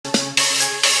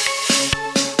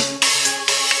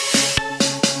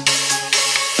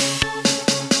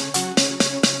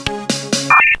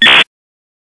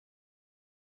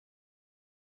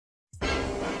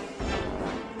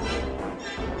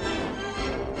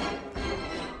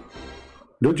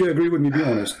Don't you agree with me? Be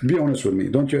honest. Be honest with me.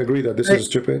 Don't you agree that this is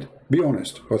stupid? Be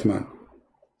honest, Uthman.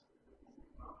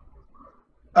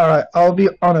 All right, I'll be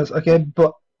honest, okay,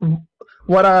 but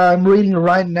what I'm reading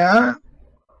right now,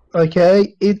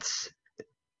 okay, it's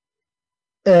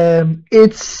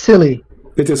silly.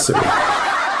 It is silly.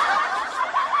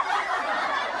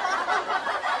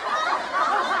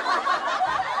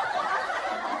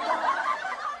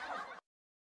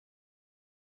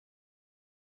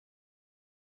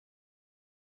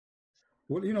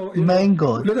 Well,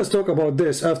 Mangled. let us talk about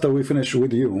this after we finish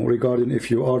with you regarding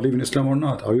if you are leaving Islam or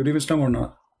not. Are you leaving Islam or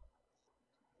not?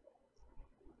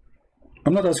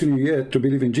 I'm not asking you yet to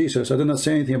believe in Jesus. I did not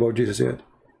say anything about Jesus yet.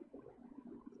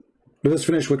 Let us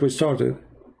finish what we started.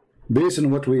 Based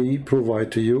on what we provide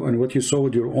to you and what you saw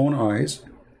with your own eyes,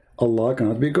 Allah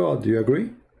cannot be God. Do you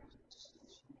agree?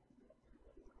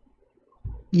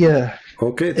 Yeah.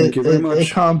 Okay, thank you very much.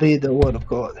 It can't be the word of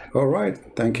God. All right,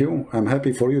 thank you. I'm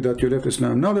happy for you that you left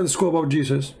Islam. Now let's go about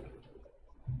Jesus.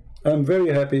 I'm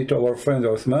very happy to our friend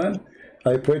Uthman.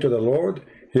 I pray to the Lord,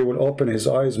 he will open his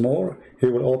eyes more, he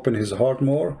will open his heart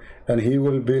more, and he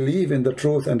will believe in the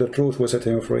truth, and the truth will set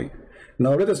him free.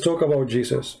 Now let us talk about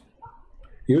Jesus.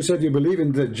 You said you believe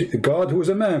in the God who is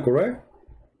a man, correct?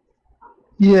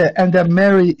 Yeah, and that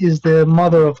Mary is the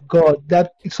mother of God.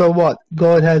 So what?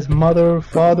 God has mother,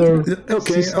 father,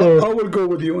 okay, sister. I will go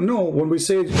with you. No, when we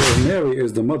say Mary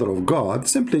is the mother of God,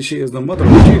 simply she is the mother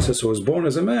of Jesus who was born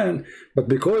as a man. But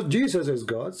because Jesus is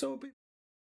God, so